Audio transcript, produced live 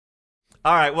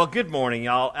All right, well, good morning,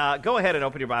 y'all. Go ahead and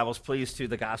open your Bibles, please, to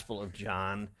the Gospel of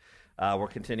John. We're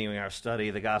continuing our study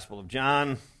of the Gospel of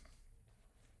John,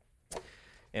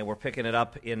 and we're picking it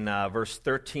up in verse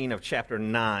 13 of chapter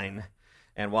 9.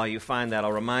 And while you find that,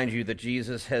 I'll remind you that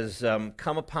Jesus has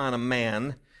come upon a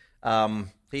man.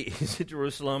 He's in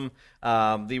Jerusalem.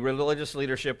 The religious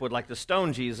leadership would like to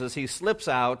stone Jesus. He slips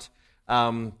out,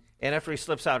 and after he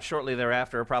slips out shortly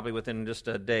thereafter, probably within just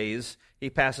days, he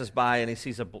passes by and he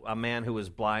sees a man who is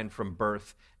blind from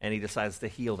birth, and he decides to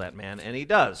heal that man, and he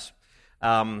does.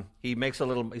 He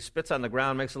spits on the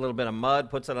ground, makes a little bit of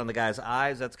mud, puts it on the guy's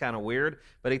eyes. That's kind of weird.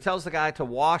 But he tells the guy to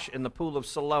wash in the pool of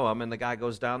Siloam, and the guy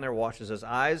goes down there, washes his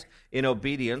eyes. In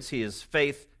obedience, his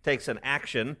faith takes an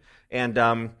action,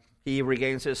 and he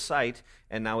regains his sight.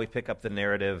 And now we pick up the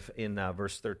narrative in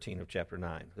verse 13 of chapter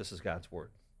 9. This is God's word.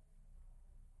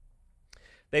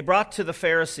 They brought to the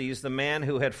Pharisees the man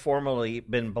who had formerly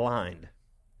been blind.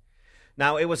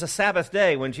 Now it was a Sabbath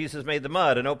day when Jesus made the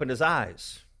mud and opened his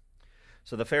eyes.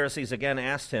 So the Pharisees again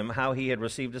asked him how he had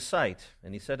received his sight.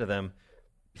 And he said to them,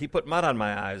 "He put mud on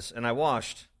my eyes, and I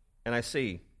washed, and I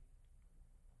see."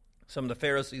 Some of the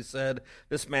Pharisees said,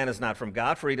 "This man is not from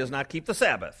God, for he does not keep the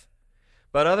Sabbath."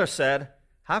 But others said,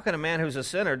 "How can a man who's a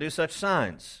sinner do such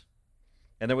signs?"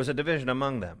 And there was a division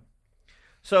among them.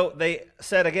 So they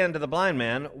said again to the blind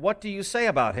man, "What do you say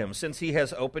about him, since he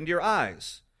has opened your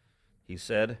eyes?" He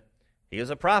said, "He is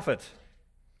a prophet."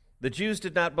 The Jews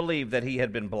did not believe that he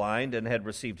had been blind and had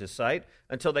received his sight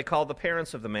until they called the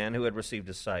parents of the man who had received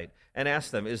his sight and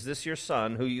asked them, "Is this your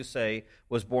son, who you say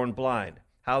was born blind?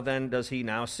 How then does he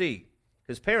now see?"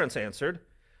 His parents answered,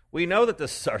 "We know that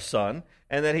this is our son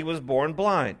and that he was born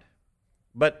blind.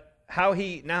 But how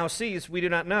he now sees we do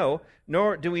not know,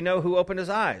 nor do we know who opened his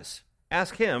eyes.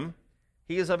 Ask him,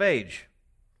 he is of age.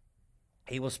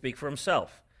 He will speak for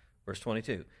himself." Verse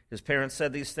 22, his parents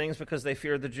said these things because they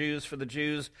feared the Jews, for the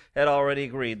Jews had already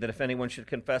agreed that if anyone should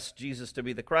confess Jesus to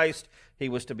be the Christ, he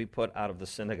was to be put out of the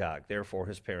synagogue. Therefore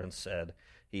his parents said,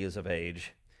 "He is of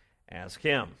age. Ask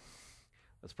him."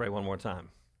 Let's pray one more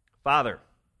time. Father,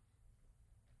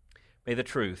 may the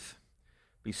truth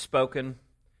be spoken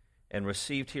and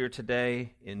received here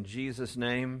today in Jesus'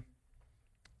 name.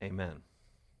 Amen.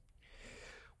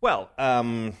 Well,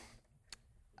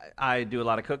 I do a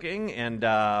lot of cooking, and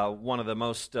one of the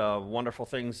most wonderful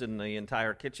things in the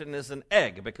entire kitchen is an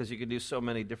egg, because you can do so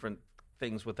many different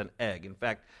things with an egg. In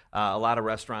fact, a lot of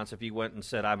restaurants, if you went and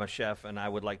said, "I'm a chef and I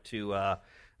would like to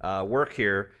work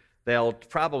here," they'll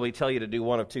probably tell you to do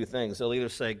one of two things. They'll either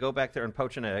say, "Go back there and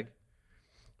poach an egg,"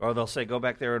 or they'll say, "Go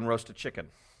back there and roast a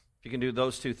chicken." If you can do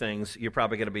those two things, you're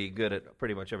probably going to be good at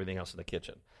pretty much everything else in the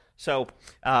kitchen. So,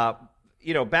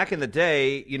 back in the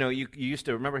day, you used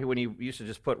to remember when you used to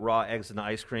just put raw eggs in the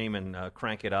ice cream and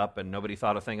crank it up, and nobody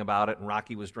thought a thing about it, and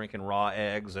Rocky was drinking raw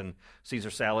eggs, and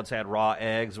Caesar salads had raw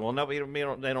eggs. Well, they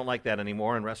don't like that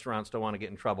anymore, and restaurants don't want to get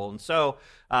in trouble. And so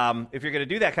if you're going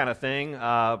to do that kind of thing,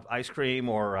 ice cream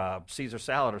or Caesar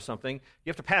salad or something, you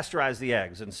have to pasteurize the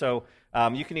eggs. And so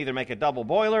you can either make a double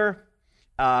boiler,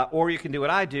 or you can do what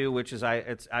I do, which is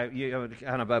you have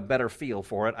kind of a better feel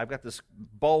for it. I've got this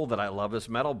bowl that I love, this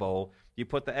metal bowl. You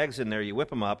put the eggs in there, you whip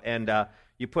them up, and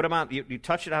you put them out. You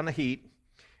touch it on the heat,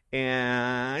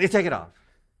 and you take it off,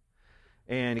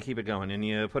 and you keep it going. And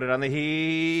you put it on the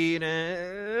heat,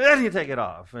 and you take it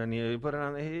off, and you put it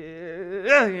on the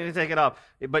heat, and you take it off.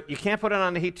 But you can't put it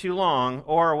on the heat too long,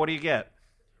 or what do you get?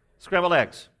 Scrambled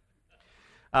eggs.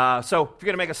 So if you're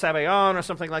going to make a sabayon or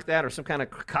something like that, or some kind of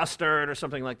custard or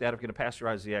something like that, if you're going to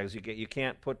pasteurize the eggs, you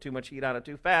can't put too much heat on it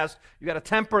too fast. You got to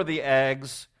temper the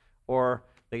eggs, or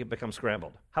they become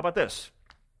scrambled. How about this?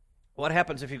 What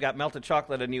happens if you've got melted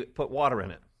chocolate and you put water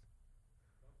in it?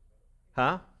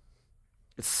 Huh?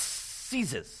 It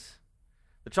seizes.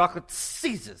 The chocolate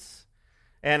seizes.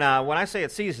 And when I say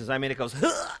it seizes, I mean it goes,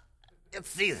 it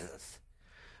seizes.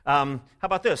 How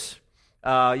about this?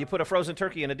 You put a frozen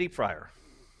turkey in a deep fryer.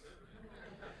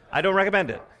 I don't recommend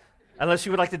it, unless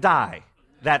you would like to die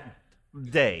that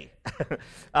day.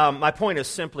 My point is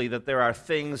simply that there are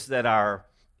things that are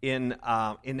in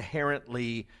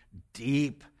inherently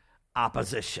deep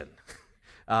opposition.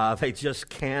 They just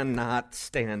cannot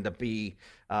stand to be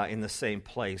in the same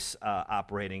place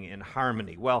operating in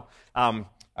harmony. Well,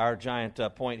 our giant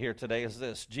point here today is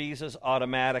this: Jesus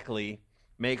automatically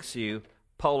makes you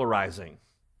polarizing.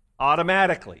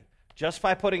 Automatically. Just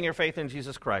by putting your faith in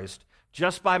Jesus Christ,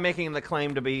 just by making the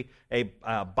claim to be a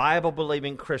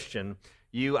Bible-believing Christian,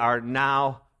 you are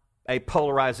now a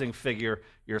polarizing figure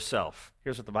yourself.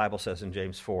 Here's what the Bible says in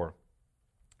James 4.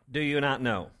 "Do you not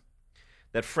know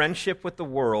that friendship with the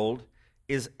world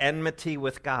is enmity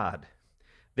with God?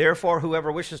 Therefore,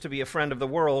 whoever wishes to be a friend of the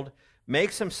world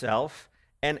makes himself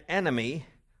an enemy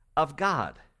of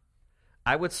God.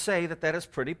 I would say that that is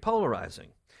pretty polarizing.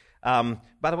 By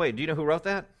the way, do you know who wrote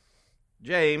that?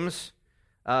 James,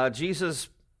 Jesus'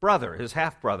 brother, his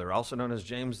half-brother, also known as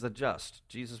James the Just.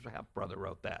 Jesus' half-brother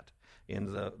wrote that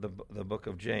in the book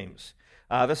of James.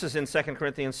 This is in 2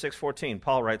 Corinthians 6:14.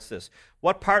 Paul writes this,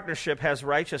 "What partnership has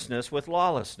righteousness with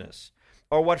lawlessness?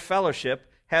 Or what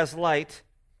fellowship has light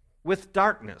with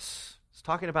darkness?" It's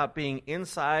talking about being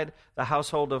inside the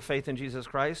household of faith in Jesus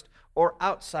Christ or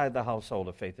outside the household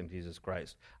of faith in Jesus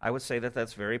Christ. I would say that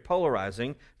that's very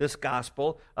polarizing, this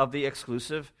gospel of the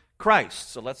exclusive Christ.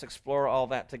 So let's explore all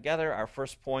that together. Our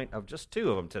first point of just two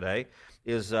of them today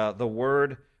is the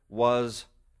Word was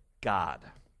God.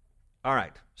 All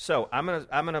right, so I'm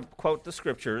gonna quote the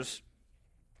Scriptures,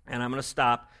 and I'm going to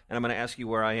stop, and I'm going to ask you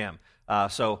where I am.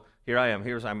 So here I am.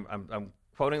 I'm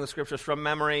quoting the Scriptures from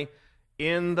memory.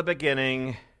 In the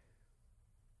beginning,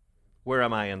 where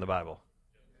am I in the Bible?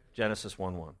 Genesis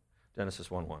 1:1. Genesis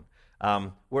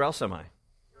 1:1. Where else am I?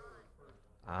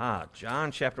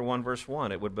 John chapter 1, verse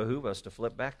 1. It would behoove us to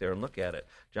flip back there and look at it.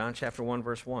 John chapter 1,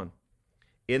 verse 1.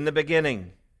 In the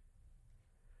beginning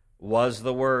was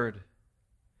the Word,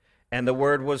 and the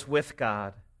Word was with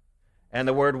God, and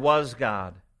the Word was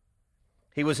God.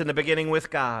 He was in the beginning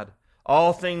with God.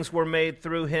 All things were made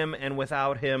through him, and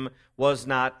without him was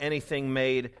not anything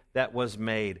made that was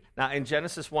made. Now, in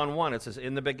Genesis 1:1, it says,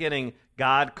 in the beginning,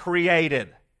 God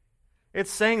created.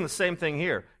 It's saying the same thing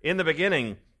here. In the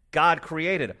beginning, God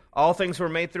created. All things were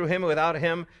made through him, and without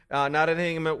him, not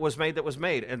anything was made that was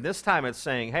made. And this time it's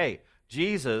saying, hey,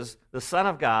 Jesus, the Son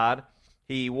of God,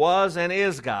 he was and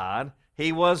is God.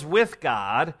 He was with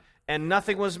God, and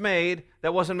nothing was made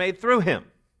that wasn't made through him.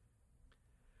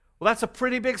 Well, that's a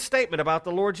pretty big statement about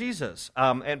the Lord Jesus.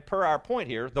 And per our point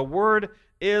here, the Word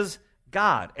is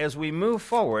God. As we move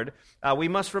forward, we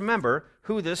must remember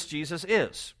who this Jesus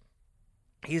is.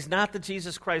 He's not the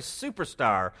Jesus Christ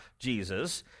superstar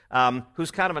Jesus, who's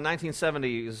kind of a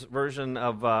 1970s version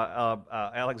of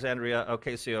Alexandria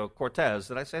Ocasio-Cortez.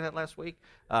 Did I say that last week?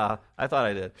 I thought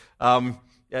I did.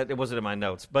 It wasn't in my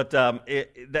notes. But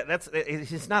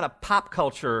he's not a pop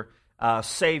culture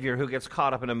Savior who gets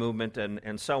caught up in a movement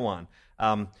and so on.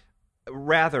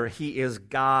 Rather, he is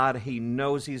God. He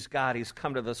knows he's God. He's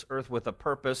come to this earth with a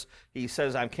purpose. He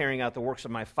says, I'm carrying out the works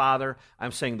of my Father.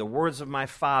 I'm saying the words of my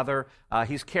Father.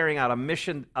 He's carrying out a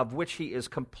mission of which he is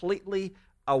completely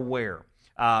aware.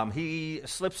 He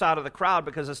slips out of the crowd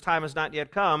because his time has not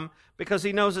yet come, because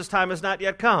he knows his time has not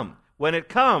yet come. When it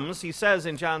comes, he says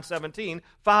in John 17,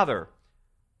 Father,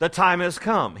 the time has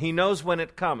come. He knows when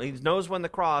it comes. He knows when the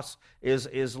cross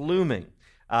is looming.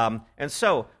 And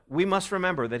so we must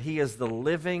remember that he is the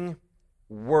living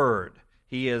Word.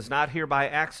 He is not here by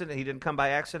accident. He didn't come by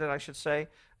accident, I should say.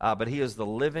 But he is the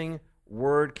living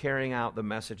Word carrying out the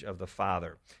message of the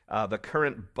Father. The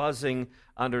current buzzing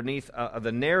underneath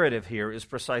the narrative here is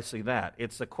precisely that.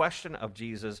 It's the question of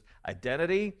Jesus'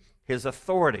 identity, his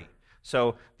authority.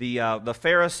 So the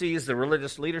Pharisees, the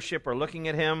religious leadership, are looking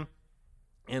at him,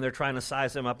 and they're trying to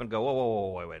size him up and go,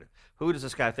 whoa, wait. Who does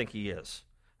this guy think he is?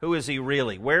 Who is he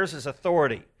really? Where's his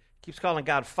authority? He keeps calling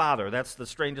God Father. That's the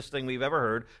strangest thing we've ever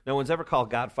heard. No one's ever called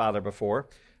God Father before.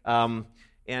 So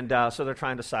they're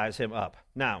trying to size him up.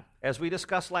 Now, as we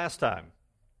discussed last time,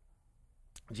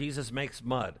 Jesus makes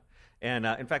mud. And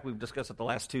in fact, we've discussed it the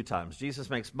last two times. Jesus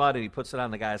makes mud, and he puts it on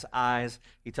the guy's eyes.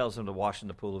 He tells him to wash in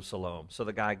the pool of Siloam. So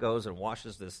the guy goes and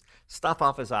washes this stuff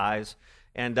off his eyes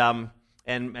and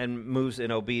moves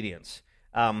in obedience.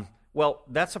 Well,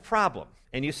 that's a problem.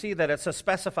 And you see that it's a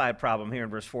specified problem here in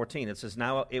verse 14. It says,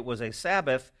 now it was a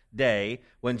Sabbath day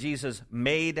when Jesus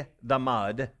made the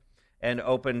mud and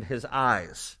opened his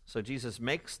eyes. So Jesus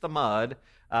makes the mud.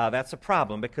 That's a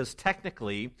problem because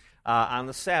technically on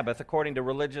the Sabbath, according to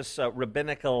religious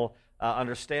rabbinical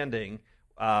understanding,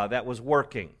 that was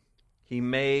working. He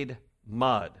made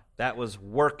mud. That was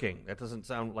working. That doesn't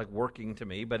sound like working to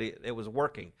me, but it was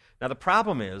working. Now the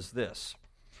problem is this.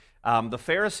 The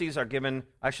Pharisees are given,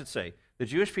 the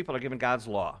Jewish people are given God's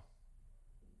law.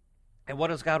 And what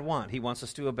does God want? He wants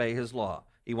us to obey his law.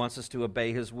 He wants us to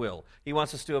obey his will. He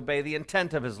wants us to obey the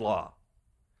intent of his law.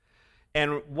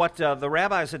 And what the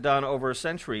rabbis had done over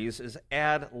centuries is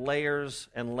add layers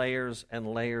and layers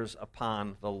and layers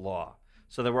upon the law.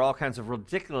 So there were all kinds of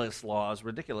ridiculous laws,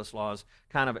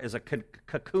 kind of as a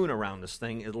cocoon around this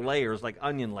thing, layers, like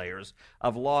onion layers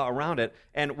of law around it.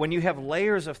 And when you have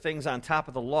layers of things on top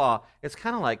of the law, it's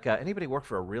kind of like, anybody work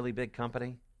for a really big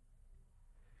company?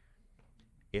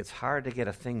 It's hard to get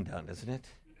a thing done, isn't it?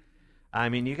 I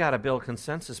mean, you got to build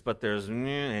consensus, but there's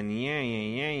and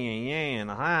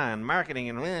marketing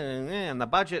and the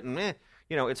budget and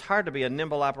it's hard to be a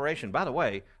nimble operation. By the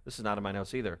way, this is not in my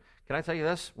notes either. Can I tell you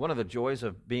this? One of the joys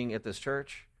of being at this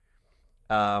church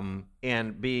and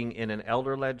being in an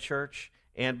elder-led church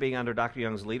and being under Dr.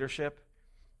 Young's leadership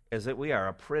is that we are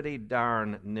a pretty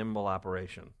darn nimble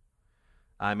operation.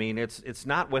 I mean, it's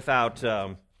not without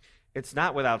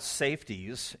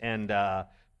safeties and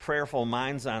prayerful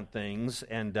minds on things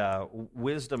and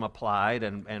wisdom applied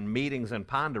and meetings and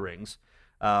ponderings,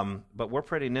 but we're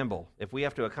pretty nimble. If we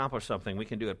have to accomplish something, we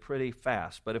can do it pretty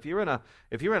fast. But if you're in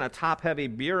a top-heavy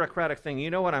bureaucratic thing,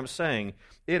 you know what I'm saying.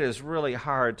 It is really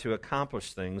hard to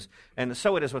accomplish things, and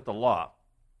so it is with the law.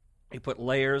 You put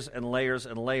layers and layers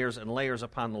and layers and layers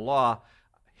upon the law.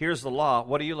 Here's the law.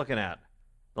 What are you looking at?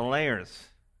 The layers.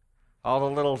 All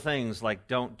the little things like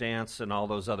don't dance and all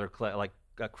those other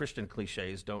Christian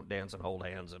cliches, don't dance and hold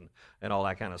hands and all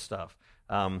that kind of stuff.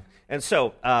 And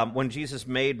so when Jesus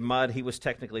made mud, he was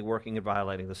technically working and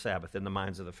violating the Sabbath in the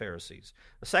minds of the Pharisees.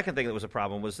 The second thing that was a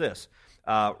problem was this.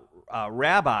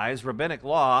 Rabbis, rabbinic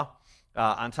law,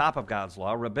 on top of God's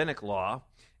law, rabbinic law,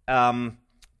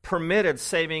 permitted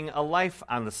saving a life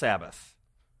on the Sabbath.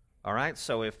 All right,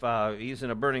 so if he's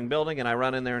in a burning building and I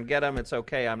run in there and get him, it's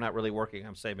okay. I'm not really working.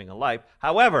 I'm saving a life.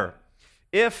 However,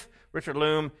 if Richard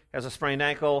Loom has a sprained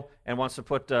ankle and wants to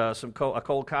put a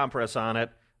cold compress on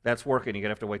it, that's working. You're going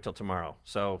to have to wait till tomorrow.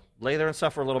 So lay there and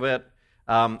suffer a little bit.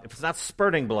 If it's not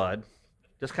spurting blood,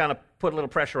 just kind of put a little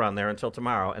pressure on there until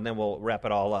tomorrow, and then we'll wrap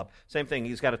it all up. Same thing,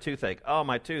 he's got a toothache. Oh,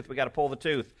 my tooth, we got to pull the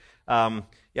tooth.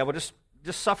 We'll just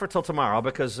suffer till tomorrow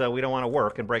because we don't want to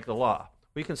work and break the law.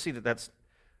 We can see that that's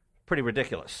pretty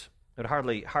ridiculous. It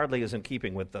hardly is in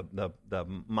keeping with the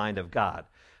mind of God.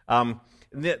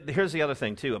 Here's the other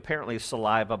thing, too. Apparently,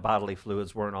 saliva, bodily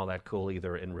fluids weren't all that cool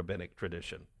either in rabbinic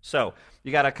tradition. So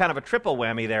you got a kind of a triple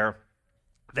whammy there.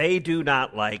 They do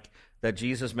not like that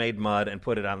Jesus made mud and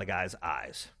put it on the guy's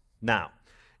eyes. Now,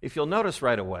 if you'll notice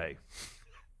right away,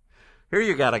 here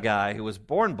you got a guy who was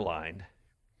born blind.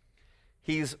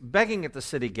 He's begging at the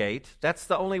city gate. That's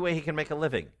the only way he can make a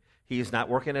living. He's not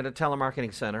working at a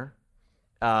telemarketing center.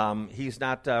 He's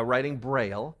not writing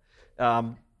Braille.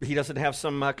 He doesn't have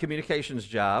some communications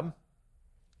job.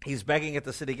 He's begging at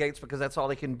the city gates because that's all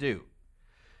he can do.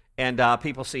 And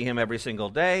people see him every single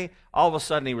day. All of a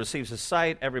sudden, he receives his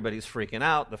sight. Everybody's freaking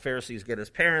out. The Pharisees get his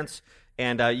parents.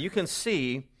 And you can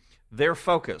see their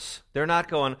focus. They're not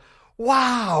going,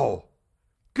 wow,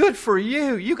 good for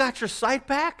you. You got your sight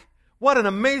back? What an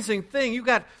amazing thing. You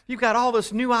got all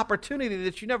this new opportunity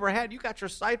that you never had. You got your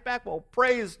sight back? Well,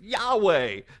 praise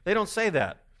Yahweh. They don't say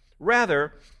that.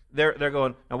 Rather, they're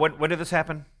going, now when did this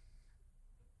happen?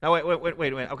 Now, wait.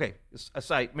 Okay, a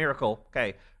sight, miracle.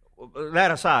 Okay, that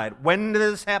aside, when did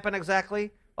this happen exactly?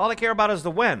 All they care about is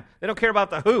the when. They don't care about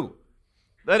the who.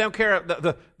 They don't care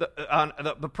on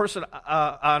the person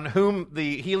on whom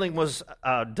the healing was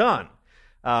done.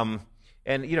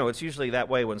 And it's usually that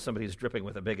way when somebody's dripping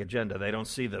with a big agenda. They don't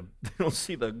see the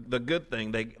good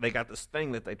thing. They got this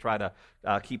thing that they try to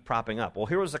keep propping up. Well,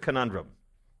 here was the conundrum.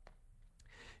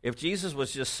 If Jesus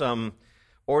was just some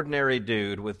ordinary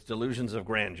dude with delusions of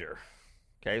grandeur,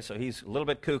 okay, so he's a little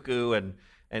bit cuckoo and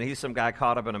he's some guy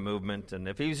caught up in a movement, and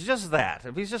if he's just that,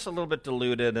 if he's just a little bit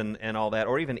deluded and all that,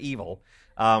 or even evil,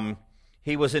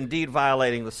 he was indeed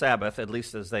violating the Sabbath, at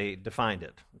least as they defined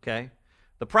it, okay?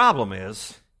 The problem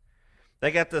is they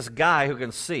got this guy who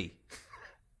can see.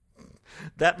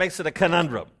 That makes it a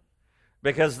conundrum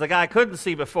because the guy couldn't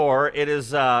see before.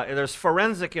 There's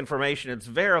forensic information. It's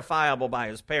verifiable by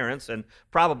his parents and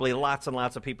probably lots and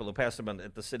lots of people who passed him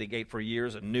at the city gate for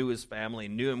years and knew his family,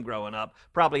 knew him growing up,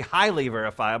 probably highly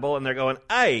verifiable. And they're going,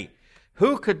 hey,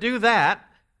 who could do that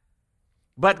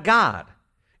but God?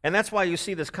 And that's why you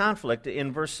see this conflict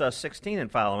in verse 16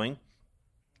 and following.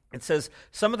 It says,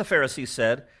 some of the Pharisees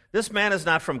said, this man is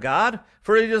not from God,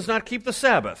 for he does not keep the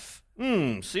Sabbath.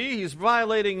 See, he's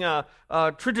violating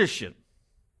tradition.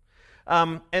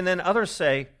 And then others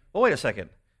say, well, wait a second.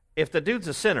 If the dude's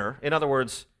a sinner, in other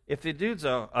words, if the dude's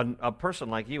a person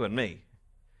like you and me,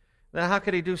 then how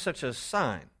could he do such a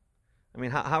sign? I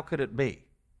mean, how could it be?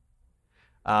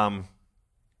 By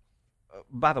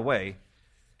the way,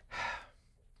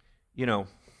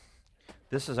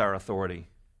 this is our authority.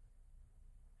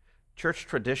 Church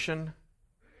tradition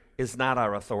is not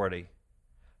our authority.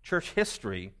 Church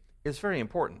history is very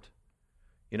important.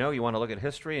 You want to look at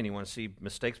history and you want to see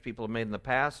mistakes people have made in the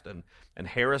past and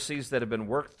heresies that have been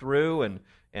worked through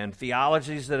and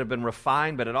theologies that have been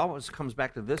refined, but it always comes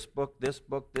back to this book, this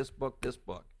book, this book, this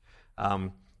book.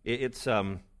 It's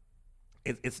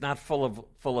not full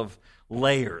of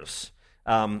layers.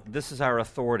 This is our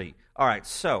authority. All right,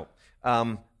 so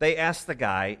they asked the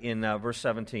guy in verse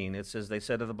 17, it says, they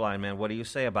said to the blind man, what do you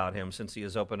say about him since he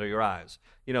has opened your eyes?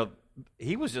 You know,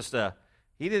 he was just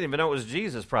he didn't even know it was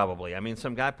Jesus probably. I mean,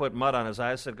 some guy put mud on his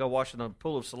eyes, said, go wash in the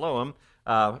pool of Siloam.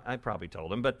 I probably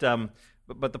told him, but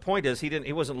the point is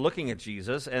he wasn't looking at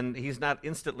Jesus, and he's not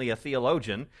instantly a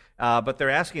theologian, but they're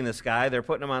asking this guy, they're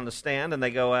putting him on the stand, and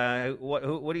they go,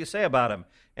 what do you say about him?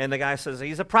 And the guy says,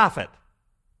 he's a prophet.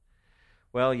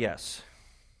 Well, yes.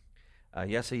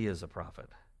 Yes, he is a prophet.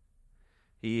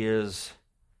 He is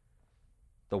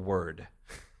the Word.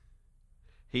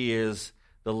 He is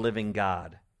the living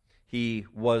God. He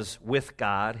was with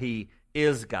God. He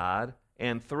is God.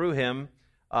 And through him,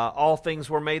 all things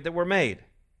were made that were made.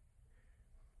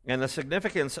 And the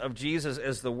significance of Jesus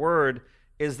as the Word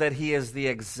is that he is the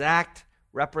exact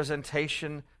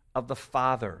representation of the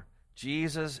Father.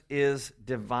 Jesus is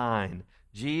divine.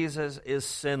 Jesus is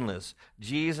sinless.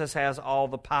 Jesus has all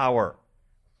the power.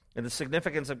 And the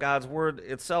significance of God's Word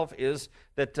itself is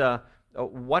that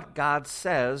what God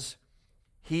says,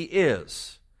 he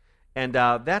is. And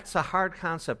that's a hard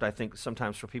concept, I think,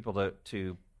 sometimes for people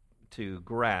to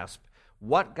grasp.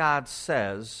 What God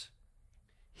says,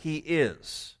 he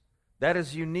is. That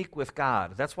is unique with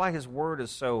God. That's why his Word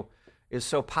is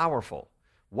so powerful.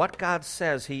 What God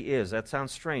says, he is. That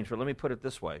sounds strange, but let me put it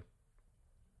this way.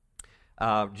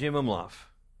 Jim Umlauf,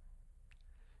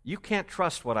 you can't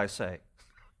trust what I say.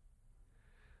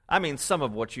 I mean, some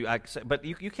of what I say, but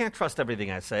you can't trust everything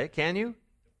I say, can you?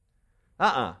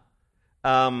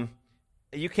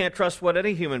 You can't trust what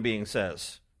any human being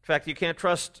says. In fact, you can't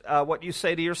trust what you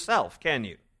say to yourself, can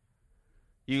you?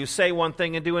 You say one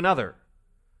thing and do another.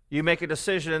 You make a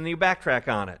decision and you backtrack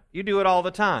on it. You do it all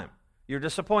the time. You're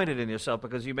disappointed in yourself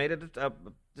because you made a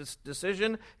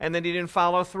decision and then you didn't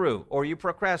follow through, or you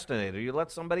procrastinated, or you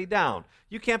let somebody down.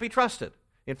 You can't be trusted.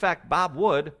 In fact, Bob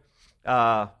Wood,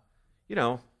 92,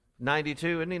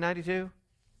 isn't he 92?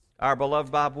 Our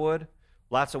beloved Bob Wood,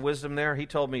 lots of wisdom there. He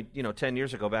told me, 10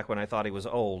 years ago, back when I thought he was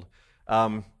old,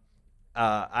 I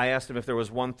asked him if there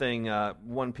was one thing,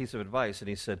 one piece of advice, and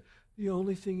he said, the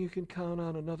only thing you can count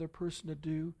on another person to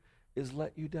do is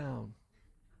let you down.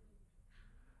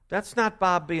 That's not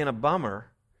Bob being a bummer.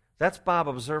 That's Bob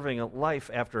observing a life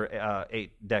after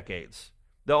 8 decades.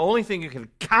 The only thing you can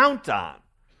count on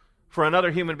for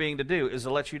another human being to do is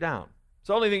to let you down. It's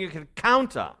the only thing you can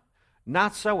count on.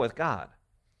 Not so with God.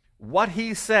 What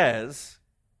he says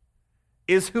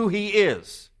is who he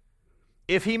is.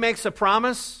 If he makes a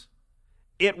promise,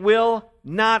 it will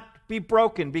not be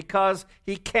broken because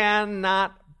he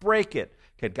cannot break it.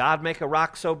 Could God make a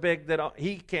rock so big that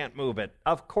he can't move it?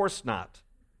 Of course not.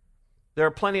 There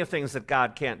are plenty of things that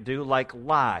God can't do, like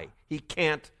lie. He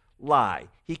can't lie.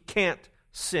 He can't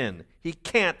sin. He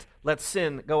can't let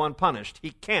sin go unpunished.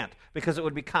 He can't, because it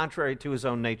would be contrary to his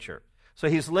own nature. So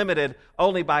he's limited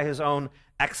only by his own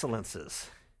excellences.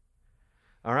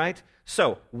 All right?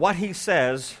 So what he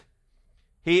says,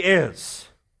 he is.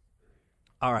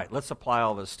 All right, let's apply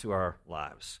all this to our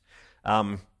lives.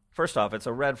 First off, it's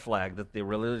a red flag that the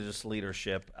religious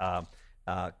leadership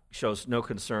shows no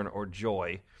concern or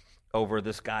joy over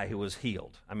this guy who was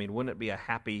healed. I mean, wouldn't it be a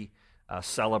happy,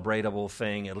 celebratable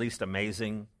thing, at least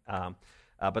amazing?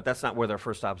 But that's not where their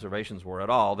first observations were at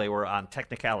all. They were on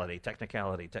technicality.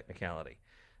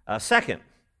 Second,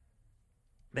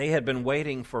 they had been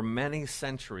waiting for many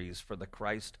centuries for the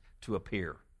Christ to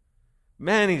appear.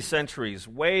 Many centuries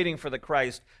waiting for the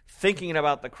Christ, thinking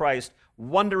about the Christ,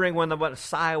 wondering when the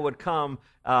Messiah would come,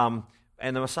 and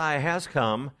the Messiah has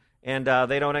come, and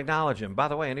they don't acknowledge him. By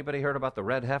the way, anybody heard about the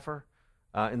red heifer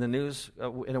in the news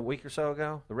in a week or so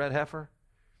ago? The red heifer?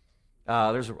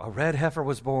 There's a red heifer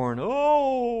was born.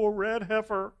 Oh, a red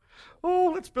heifer.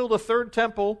 Oh, let's build a third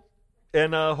temple,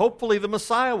 and hopefully the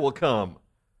Messiah will come.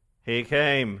 He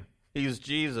came. He's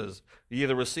Jesus. You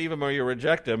either receive him or you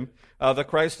reject him. The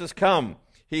Christ has come.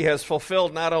 He has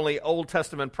fulfilled not only Old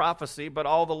Testament prophecy, but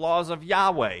all the laws of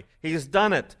Yahweh. He's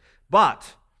done it.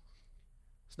 But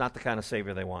it's not the kind of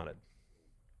Savior they wanted.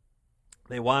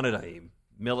 They wanted a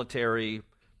military,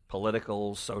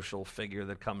 political, social figure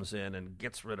that comes in and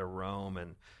gets rid of Rome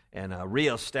and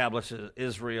reestablishes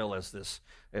Israel as this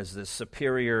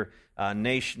superior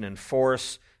nation and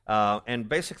force. And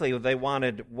basically, they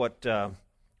wanted what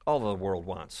all of the world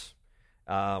wants.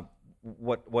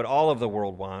 What all of the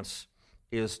world wants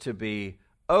is to be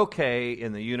okay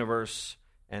in the universe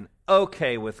and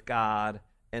okay with God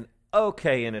and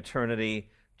okay in eternity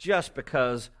just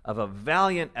because of a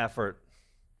valiant effort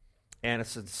and a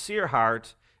sincere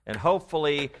heart and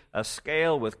hopefully a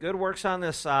scale with good works on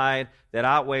this side that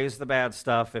outweighs the bad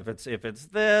stuff. If it's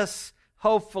this,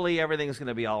 Hopefully everything's going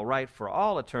to be all right for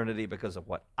all eternity because of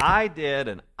what I did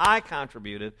and I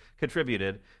contributed.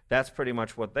 That's pretty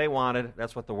much what they wanted.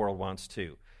 That's what the world wants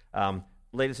too.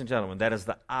 Ladies and gentlemen, that is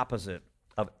the opposite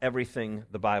of everything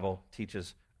the Bible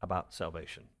teaches about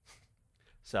salvation.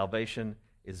 Salvation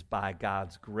is by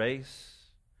God's grace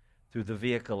through the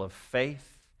vehicle of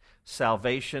faith.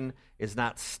 Salvation is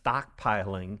not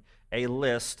stockpiling a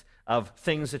list of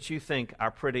things that you think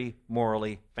are pretty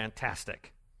morally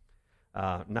fantastic.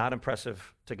 Not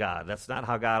impressive to God. That's not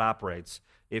how God operates.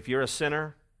 If you're a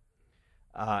sinner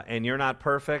and you're not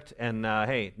perfect, and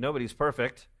hey, nobody's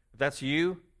perfect, if that's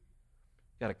you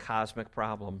got a cosmic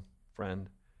problem, friend,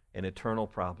 an eternal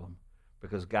problem,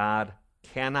 because God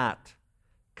cannot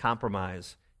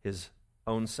compromise his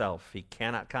own self. He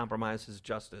cannot compromise his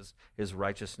justice, his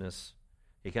righteousness.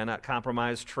 He cannot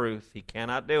compromise truth. He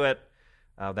cannot do it.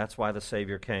 That's why the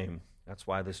Savior came. That's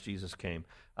why this Jesus came.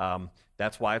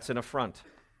 That's why it's an affront.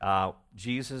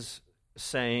 Jesus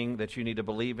saying that you need to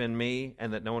believe in me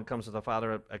and that no one comes to the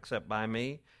Father except by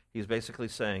me, he's basically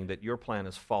saying that your plan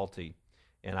is faulty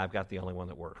and I've got the only one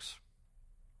that works.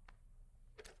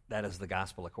 That is the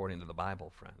gospel according to the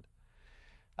Bible,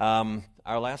 friend.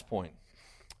 Our last point,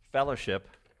 fellowship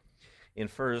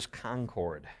infers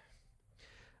concord.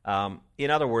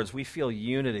 In other words, we feel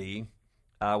unity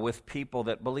with people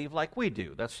that believe like we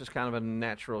do. That's just kind of a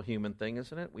natural human thing,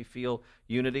 isn't it? We feel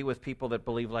unity with people that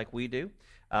believe like we do.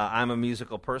 I'm a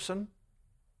musical person,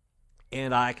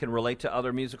 and I can relate to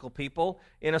other musical people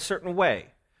in a certain way.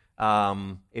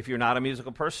 If you're not a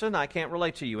musical person, I can't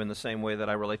relate to you in the same way that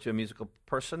I relate to a musical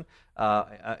person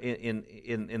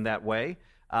in that way.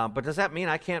 But does that mean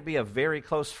I can't be a very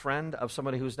close friend of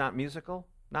somebody who's not musical?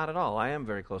 Not at all. I am a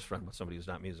very close friend with somebody who's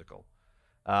not musical.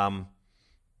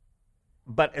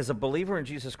 But as a believer in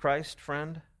Jesus Christ,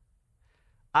 friend,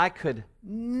 I could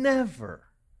never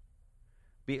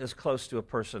be as close to a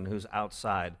person who's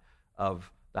outside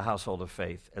of the household of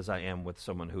faith as I am with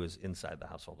someone who is inside the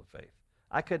household of faith.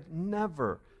 I could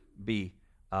never be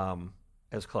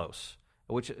as close.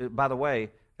 Which, by the way,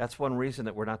 that's one reason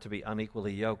that we're not to be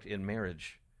unequally yoked in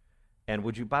marriage. And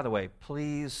would you, by the way,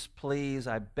 please,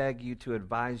 I beg you to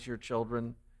advise your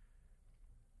children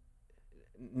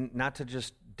not to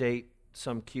just date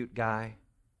some cute guy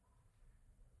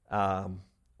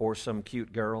or some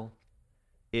cute girl.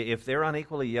 If they're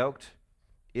unequally yoked,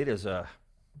 there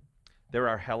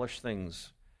are hellish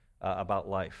things about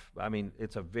life. I mean,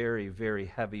 it's a very, very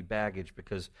heavy baggage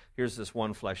because here's this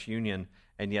one flesh union,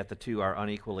 and yet the two are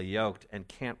unequally yoked and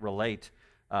can't relate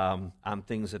on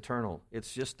things eternal.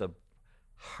 It's just the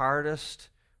hardest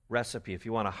recipe. If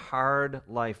you want a hard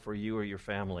life for you or your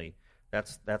family,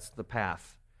 that's the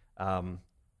path.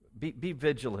 Be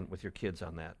vigilant with your kids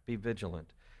on that. Be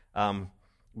vigilant.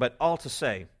 But all to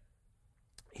say,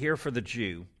 here for the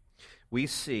Jew, we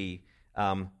see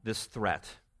this threat.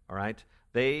 All right,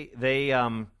 they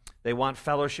want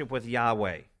fellowship with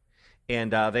Yahweh,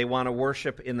 and they want to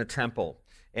worship in the temple.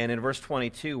 And in verse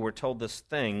 22, we're told this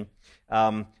thing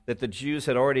that the Jews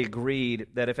had already agreed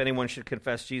that if anyone should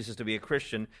confess Jesus to be a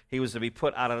Christian, he was to be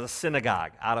put out of the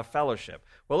synagogue, out of fellowship.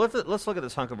 Well, let's look at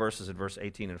this hunk of verses in verse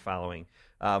 18 and following.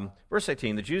 Verse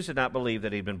 18, the Jews did not believe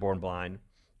that he'd been born blind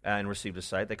and received his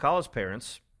sight. They call his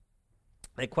parents.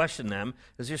 They question them.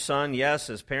 Is your son? Yes.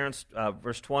 His parents,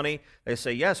 verse 20, they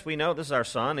say, yes, we know this is our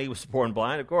son. He was born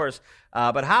blind, of course.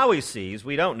 But how he sees,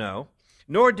 we don't know.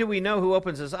 Nor do we know who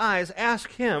opens his eyes.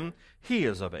 Ask him. He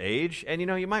is of age. And,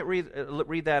 you might read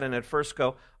that and at first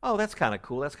go, oh, that's kind of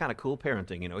cool. That's kind of cool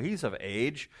parenting. He's of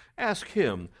age. Ask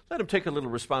him. Let him take a little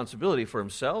responsibility for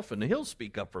himself, and he'll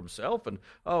speak up for himself. And,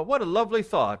 oh, what a lovely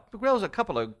thought. Grill's a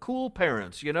couple of cool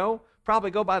parents,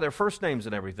 Probably go by their first names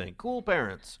and everything. Cool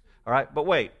parents. All right, but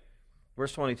wait.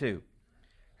 Verse 22.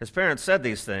 His parents said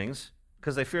these things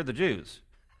because they feared the Jews.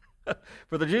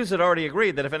 For the Jews had already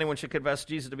agreed that if anyone should confess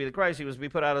Jesus to be the Christ, he was to be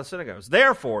put out of the synagogues.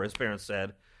 Therefore, his parents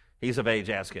said, he's of age,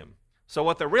 ask him. So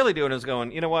what they're really doing is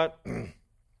going, you know what?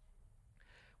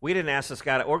 We didn't ask this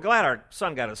guy. We're glad our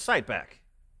son got his sight back.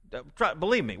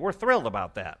 Believe me, we're thrilled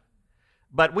about that.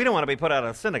 But we don't want to be put out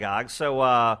of the synagogue,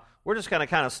 so we're just going to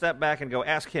kind of step back and go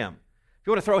ask him. If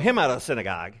you want to throw him out of the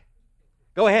synagogue,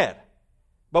 go ahead.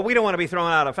 But we don't want to be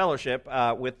thrown out of fellowship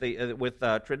with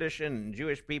tradition and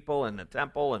Jewish people and the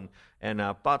temple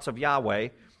and thoughts of Yahweh.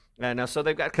 And so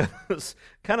they've got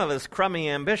kind of this crummy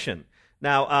ambition.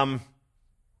 Now,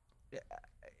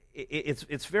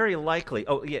 it's very likely.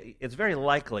 Oh, yeah, it's very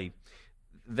likely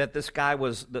that this guy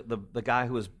was the guy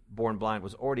who was born blind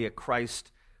was already a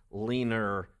Christ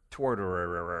leaner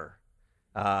torturer.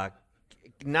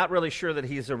 not really sure that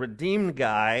he's a redeemed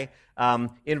guy.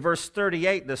 In verse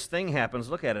 38, this thing happens.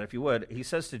 Look at it, if you would. He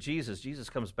says to Jesus, Jesus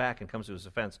comes back and comes to his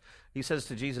defense. He says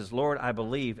to Jesus, Lord, I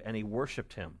believe, and he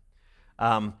worshiped him.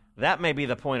 That may be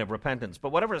the point of repentance.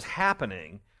 But whatever is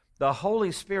happening, the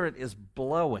Holy Spirit is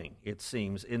blowing, it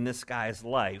seems, in this guy's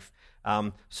life.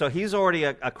 So he's already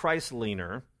a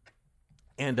Christ-leaner.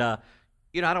 And, I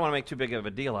don't want to make too big of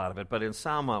a deal out of it, but in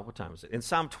Psalm, what time is it? In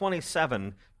Psalm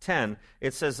 27:10,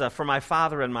 it says, for my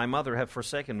father and my mother have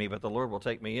forsaken me, but the Lord will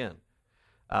take me in.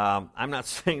 I'm not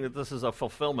saying that this is a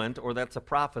fulfillment or that's a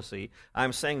prophecy.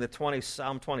 I'm saying that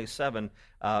Psalm 27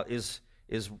 is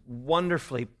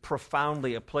wonderfully,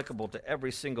 profoundly applicable to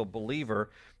every single believer.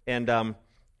 And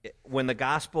when the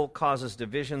gospel causes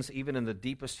divisions, even in the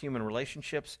deepest human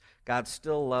relationships, God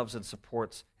still loves and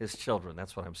supports his children.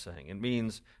 That's what I'm saying. It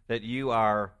means that you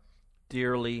are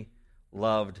dearly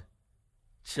loved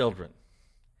children.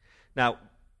 Now,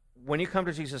 when you come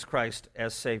to Jesus Christ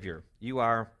as Savior, you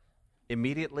are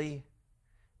immediately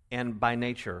and by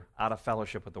nature out of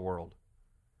fellowship with the world.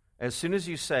 As soon as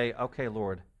you say, okay,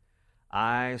 Lord,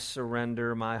 I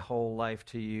surrender my whole life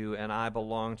to you, and I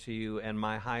belong to you, and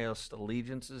my highest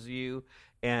allegiance is you,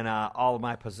 and all of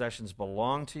my possessions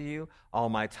belong to you, all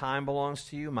my time belongs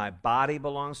to you, my body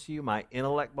belongs to you, my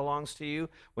intellect belongs to you.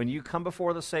 When you come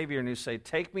before the Savior and you say,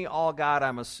 take me all, God,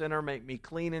 I'm a sinner, make me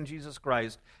clean in Jesus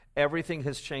Christ, everything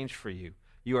has changed for you.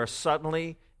 You are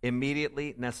suddenly,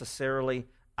 immediately, necessarily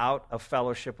out of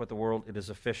fellowship with the world. It is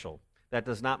official. That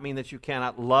does not mean that you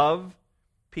cannot love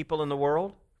people in the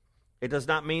world. It does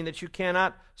not mean that you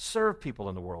cannot serve people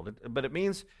in the world, but it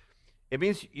means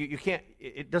you can't.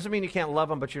 It doesn't mean you can't love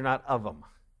them, but you're not of them.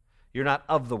 You're not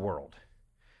of the world.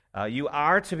 You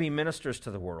are to be ministers to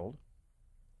the world,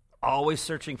 always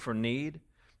searching for need,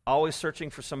 always searching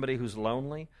for somebody who's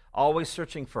lonely, always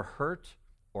searching for hurt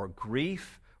or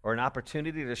grief or an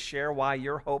opportunity to share why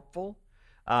you're hopeful.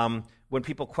 When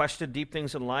people question deep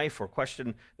things in life or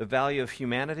question the value of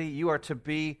humanity, you are to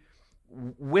be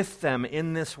with them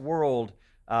in this world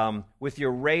with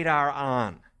your radar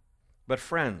on. But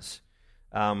friends,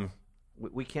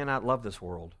 we cannot love this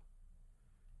world.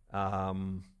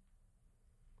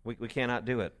 We cannot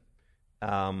do it.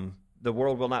 The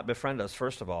world will not befriend us,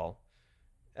 first of all.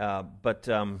 But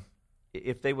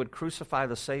if they would crucify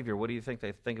the Savior, what do you think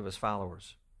they think of his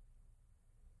followers?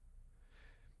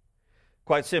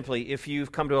 Quite simply, if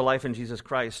you've come to a life in Jesus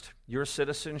Christ, your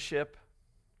citizenship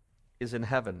is in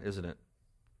heaven, isn't it?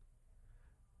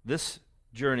 This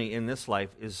journey in this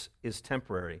life is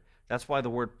temporary. That's why the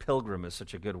word pilgrim is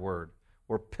such a good word.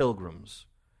 We're pilgrims.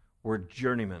 We're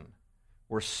journeymen.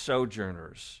 We're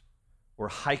sojourners. We're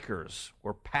hikers.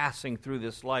 We're passing through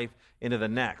this life into the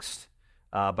next.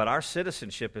 But our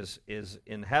citizenship is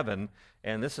in heaven,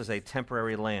 and this is a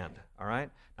temporary land, all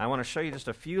right? I want to show you just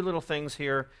a few little things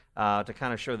here to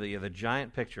kind of show the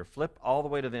giant picture. Flip all the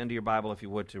way to the end of your Bible, if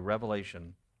you would, to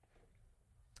Revelation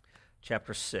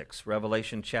chapter 6.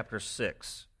 Revelation chapter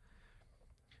 6.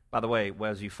 By the way,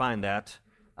 as you find that,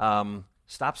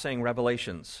 stop saying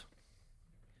Revelations.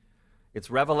 It's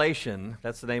Revelation.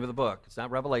 That's the name of the book. It's not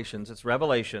Revelations. It's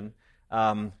Revelation.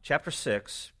 Chapter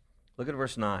 6. Look at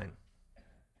verse 9.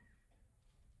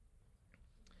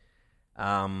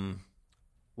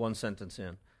 One sentence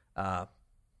in. Half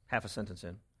a sentence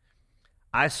in.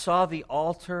 I saw the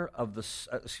altar of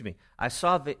the, I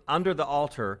saw under the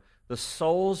altar the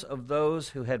souls of those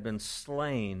who had been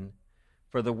slain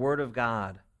for the word of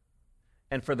God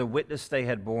and for the witness they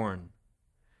had borne.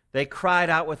 They cried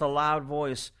out with a loud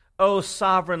voice, O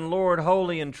sovereign Lord,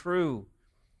 holy and true,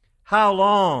 how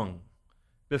long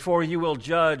before you will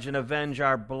judge and avenge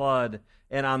our blood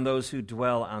and on those who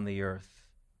dwell on the earth?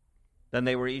 Then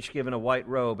they were each given a white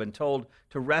robe and told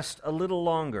to rest a little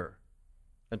longer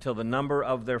until the number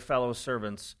of their fellow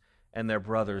servants and their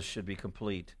brothers should be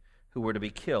complete, who were to be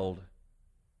killed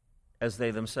as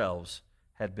they themselves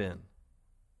had been.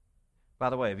 By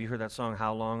the way, have you heard that song,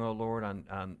 How Long, O Lord, in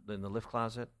the lift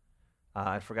closet?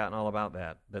 I'd forgotten all about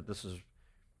that this is,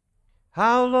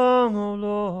 How long, O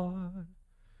Lord,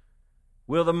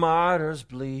 will the martyrs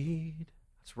bleed?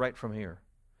 That's right from here.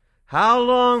 How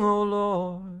long, O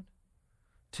Lord,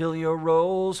 till your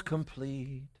roll's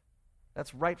complete?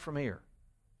 That's right from here.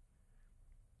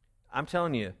 I'm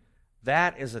telling you,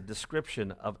 that is a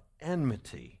description of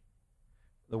enmity,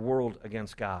 the world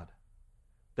against God.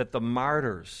 That the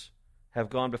martyrs have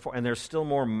gone before, and there's still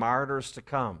more martyrs to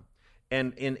come.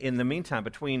 And in the meantime,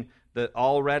 between the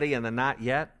already and the not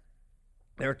yet,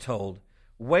 they're told,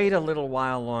 wait a little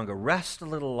while longer, rest a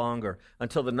little longer,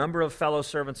 until the number of fellow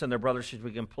servants and their brothers should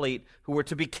be complete, who were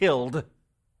to be killed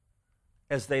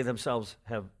as they themselves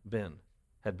had been.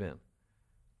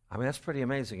 I mean, that's pretty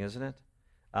amazing, isn't it?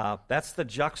 That's the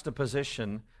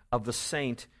juxtaposition of the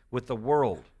saint with the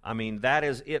world. I mean, that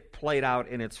is it played out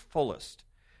in its fullest.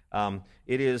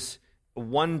 It is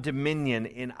one dominion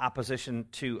in opposition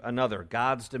to another,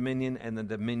 God's dominion and the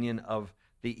dominion of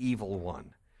the evil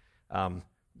one.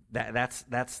 That's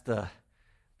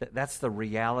the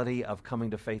reality of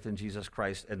coming to faith in Jesus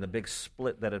Christ, and the big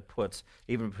split that it puts,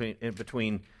 even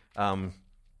between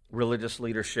religious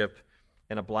leadership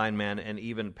and a blind man, and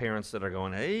even parents that are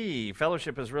going, hey,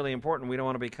 fellowship is really important, we don't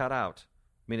want to be cut out.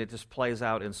 I mean, it just plays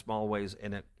out in small ways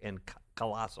and in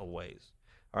colossal ways.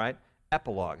 All right?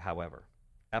 Epilogue, however.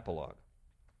 Epilogue.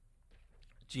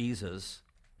 Jesus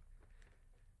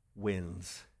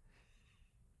wins.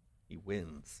 He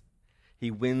wins.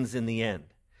 He wins in the end.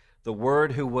 The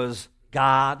Word who was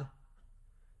God,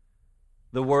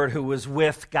 the Word who was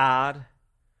with God,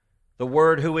 the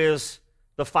Word who is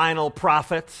the final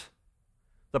prophet,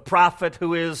 the prophet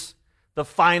who is the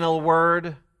final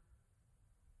word,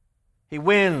 he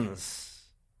wins.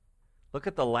 Look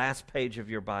at the last page of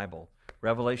your Bible,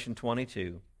 Revelation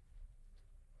 22,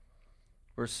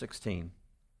 verse 16.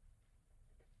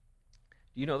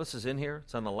 Do you know this is in here?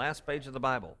 It's on the last page of the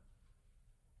Bible.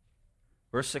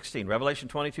 Verse 16, Revelation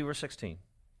 22, verse 16.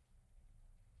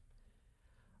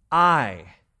 I,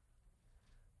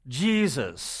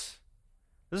 Jesus,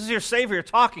 this is your Savior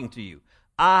talking to you.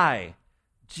 I,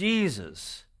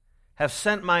 Jesus, have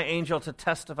sent my angel to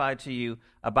testify to you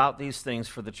about these things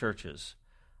for the churches.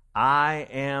 I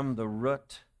am the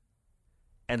root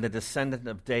and the descendant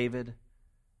of David,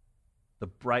 the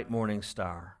bright morning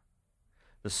star.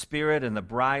 The Spirit and the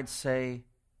bride say,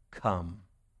 come.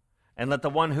 And let the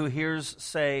one who hears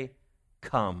say,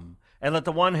 come. And let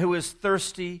the one who is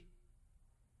thirsty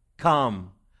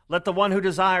come. Let the one who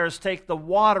desires take the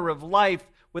water of life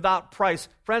without price.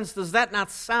 Friends, does that not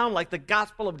sound like the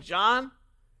Gospel of John?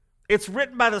 It's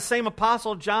written by the same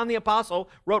apostle. John the apostle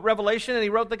wrote Revelation, and he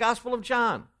wrote the Gospel of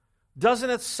John. Doesn't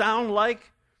it sound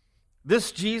like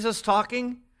this Jesus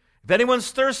talking? If anyone's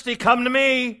thirsty, come to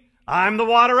me. I'm the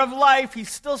water of life.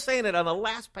 He's still saying it on the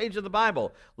last page of the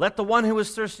Bible. Let the one who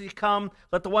is thirsty come.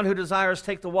 Let the one who desires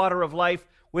take the water of life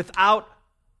without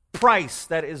price.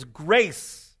 That is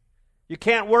grace. You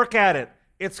can't work at it.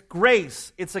 It's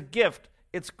grace. It's a gift.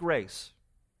 It's grace.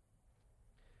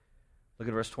 Look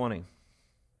at verse 20.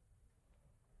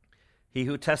 He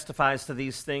who testifies to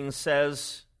these things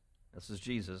says, this is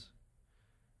Jesus,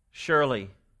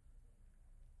 surely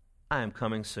I am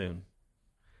coming soon.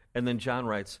 And then John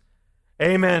writes,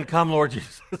 amen, come Lord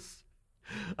Jesus.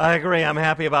 I agree, I'm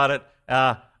happy about it.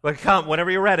 But come,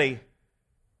 whenever you're ready.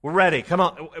 We're ready. Come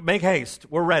on, make haste.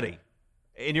 We're ready.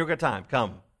 In your good time,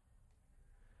 come.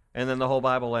 And then the whole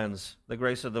Bible ends. The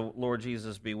grace of the Lord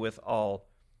Jesus be with all.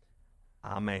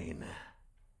 Amen.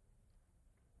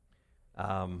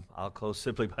 I'll close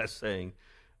simply by saying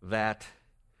that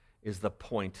is the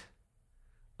point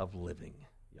of living,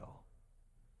 y'all.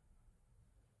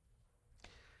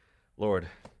 Lord,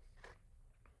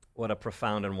 what a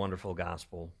profound and wonderful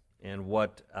gospel, and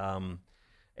what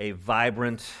a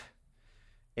vibrant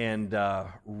and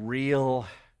real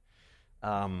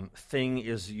thing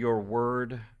is your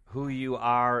word. Who you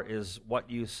are is what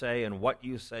you say, and what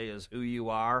you say is who you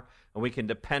are, and we can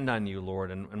depend on you, Lord,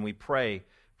 and we pray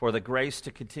for the grace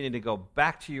to continue to go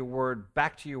back to your word,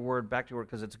 back to your word, back to your word,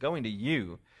 because it's going to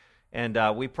you. And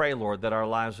we pray, Lord, that our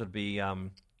lives would be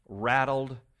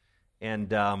rattled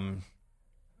and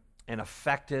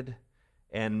affected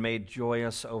and made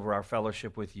joyous over our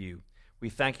fellowship with you. We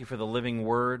thank you for the living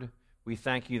word. We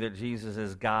thank you that Jesus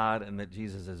is God and that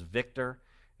Jesus is victor,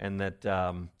 and that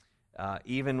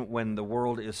even when the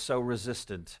world is so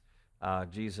resistant,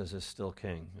 Jesus is still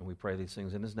king. And we pray these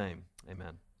things in his name.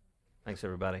 Amen. Thanks,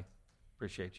 everybody. Appreciate you.